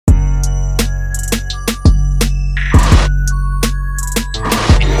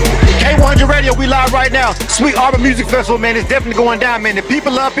K-100 Radio, we live right now. Sweet Auburn Music Festival, man, it's definitely going down, man. The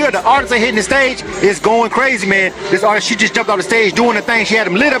people up here, the artists are hitting the stage. It's going crazy, man. This artist, she just jumped off the stage doing the thing. She had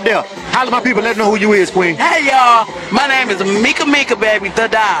them lit up there. Holla my people, let them know who you is, Queen. Hey, y'all. My name is Meeka Meeka, baby, the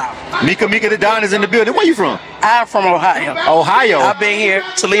Dial. Meeka Meeka, the Don is in the building. Where you from? I'm from Ohio. Ohio? I've been here,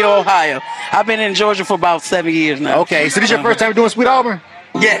 Toledo, Ohio. I've been in Georgia for about 7 years now. Okay, so this your first time doing Sweet Auburn?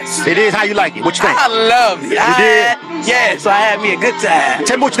 Yes. It is. How you like it? What you think? I love it. You did? Yes, I had me a good time.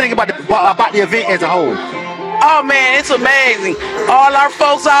 Tell me what you think about the event as a whole. Oh man, it's amazing. All our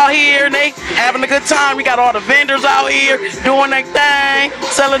folks out here, and they having a good time. We got all the vendors out here doing their thing,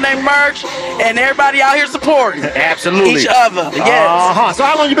 selling their merch, and everybody out here supporting Absolutely. each other. Yes. So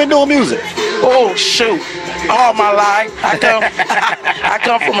how long you been doing music? Oh shoot, all my life. I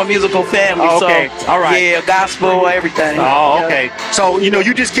come from a musical family. Okay. So All right. yeah, gospel, everything. Oh, okay. So you know,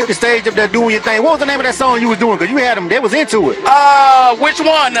 you just killed the stage up there doing your thing. What was the name of that song you was doing? Because you had them, they was into it. Which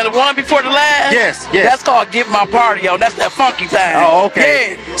one? The one before the last? Yes. That's called Give My Party, yo. That's that funky thing. Oh,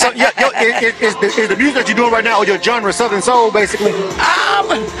 okay. Yeah. So is the music that you're doing right now, or your genre Southern Soul, basically? I don't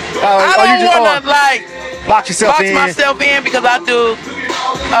want to like box myself in because I do,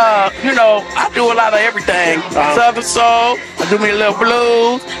 I do a lot of everything. Southern soul. I do me a little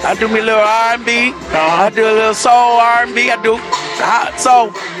blues. I do me a little R&B. I do a little soul R&B.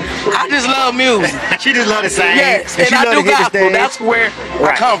 So I just love music. She just love to sing. Yes, and I do gospel. That's where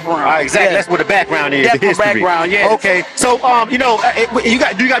I come from. Exactly. That's where the background is. That's the history. background. Yes. Okay. So do you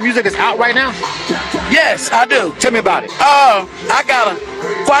got music that's out right now? Yes, I do. Tell me about it. I got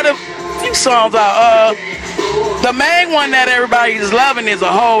quite a few songs out. The main one that everybody is loving is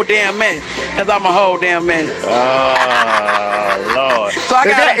A Whole Damn Mess, because I'm a whole damn mess. Oh, Lord. So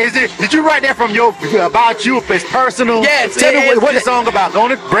did you write that from about you? It's personal? Yes. Tell me what the song about. Go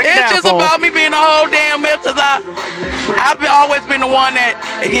on, break it down. It's just about me being a whole damn mess, because I've always been the one that,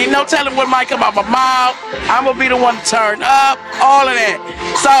 no telling what might come out my mouth. I'm going to be the one to turn up, all of that.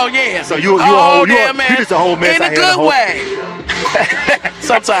 So, yeah. So you just a whole mess. In a good way.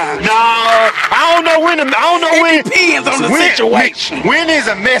 Sometimes. No, I don't know when. It depends on the situation. When is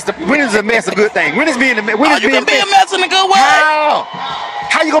a mess? When is a mess a good thing? When is being a mess? You can be a mess in a good way.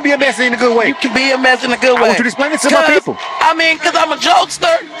 How you gonna be a mess in a good way? You can be a mess in a good way. I want you to explain it to my people. Because I'm a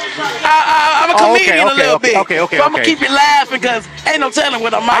jokester. I'm a comedian a little bit. Okay. So I'm gonna keep you laughing because ain't no telling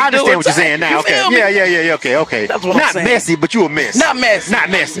what I might do. I understand what you're saying now. Okay. Yeah. Okay. That's what I'm saying. Not messy, but you a mess. Not messy. Not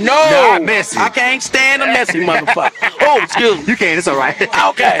messy. No. Not messy. I can't stand a messy motherfucker. Oh, excuse me. You can't. It's all right.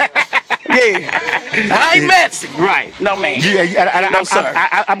 Okay. Yeah. I ain't messy. Right. No, man. No, sir.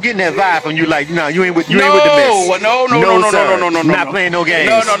 I'm getting that vibe from you. Like, you ain't with the mess. No. Not playing no games.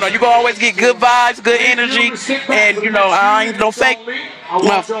 No. You gonna always get good vibes, good energy, and I ain't no fake.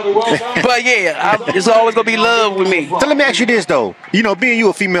 But yeah, it's always gonna be love with me. So let me ask you this though. Being you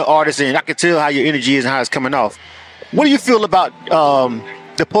a female artist, and I can tell how your energy is and how it's coming off. What do you feel about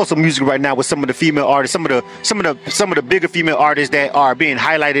the pulse of music right now with some of the female artists, some of the bigger female artists that are being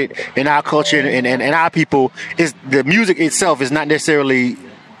highlighted in our culture and our people? Is the music itself is not necessarily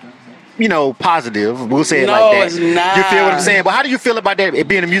positive. We'll say it like that. No, it's not. You feel what I'm saying? But how do you feel about that,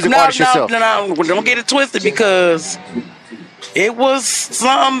 being a music artist yourself? No, don't get it twisted, because it was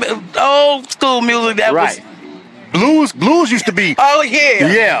some old school music that was. Blues used to be. Oh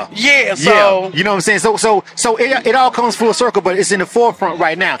yeah. So you know what I'm saying. So it all comes full circle, but it's in the forefront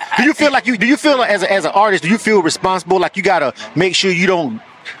right now. Do you feel as an artist? Do you feel responsible? Like you gotta make sure you don't,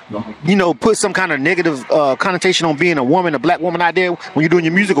 put some kind of negative connotation on being a woman, a black woman out there when you're doing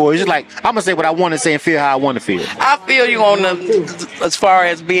your music, or it's just like I'm gonna say what I want to say and feel how I want to feel. I feel you on as far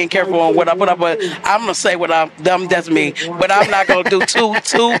as being careful on what I put up, but I'm gonna say what that's me. But I'm not gonna do too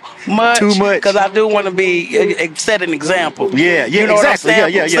much. Too much, because I do want to be set an example. Yeah, exactly.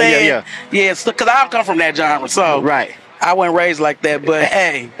 Yeah. Yeah, because I come from that genre, so right. I wasn't raised like that, but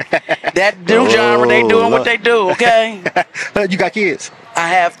hey, that new genre, they doing what they do, okay? You got kids? I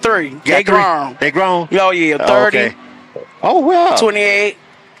have 3. They grown. They grown? Oh, yeah, 30. Okay. Oh, wow. 28.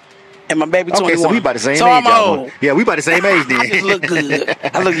 And my baby 21. Okay, so we about the same age. So I'm old. Yeah, we about the same age then. I just look good.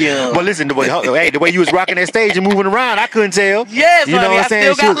 I look young. But listen, the way you was rocking that stage and moving around, I couldn't tell. Yes, honey, I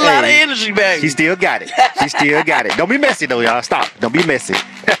still got a lot of energy, baby. She still got it. Don't be messy, though, y'all. Stop. Don't be messy.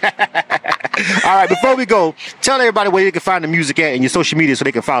 All right, before we go, tell everybody where you can find the music at and your social media so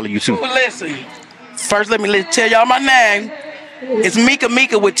they can follow you, too. Well, listen. First, let me tell y'all my name. It's Meeka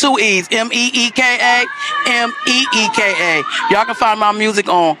Meeka with 2 E's. M-E-E-K-A. M-E-E-K-A. Y'all can find my music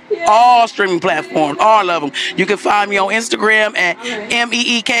on all streaming platforms, all of them. You can find me on Instagram at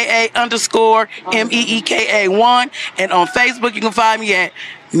MEEKA_MEEKA1. And on Facebook, you can find me at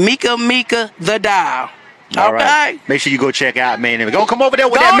Meeka Meeka the Dial. All Okay. right. Make sure you go check out, man. And don't come over there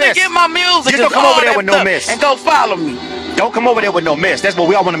with Go that on and mess. get my music. Just don't come over there with no mess. And go follow me. Don't come over there with no mess. That's what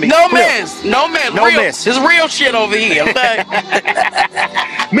we all want to make No clear. mess. No mess. No real, mess. It's real shit over here, okay?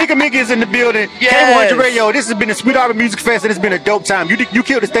 Meeka Meeka is in the building. Yes. K-100 Radio. This has been the Sweet Auburn Music Fest, and it's been a dope time. You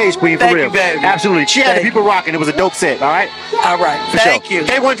killed the stage, Queen, for Thank real. you, baby. Absolutely. She had Thank the people rocking. It was a dope set, all right? All right. For Thank sure. you.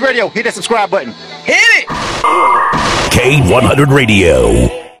 K-100 Radio. Hit that subscribe button. Hit it. K100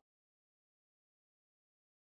 Radio.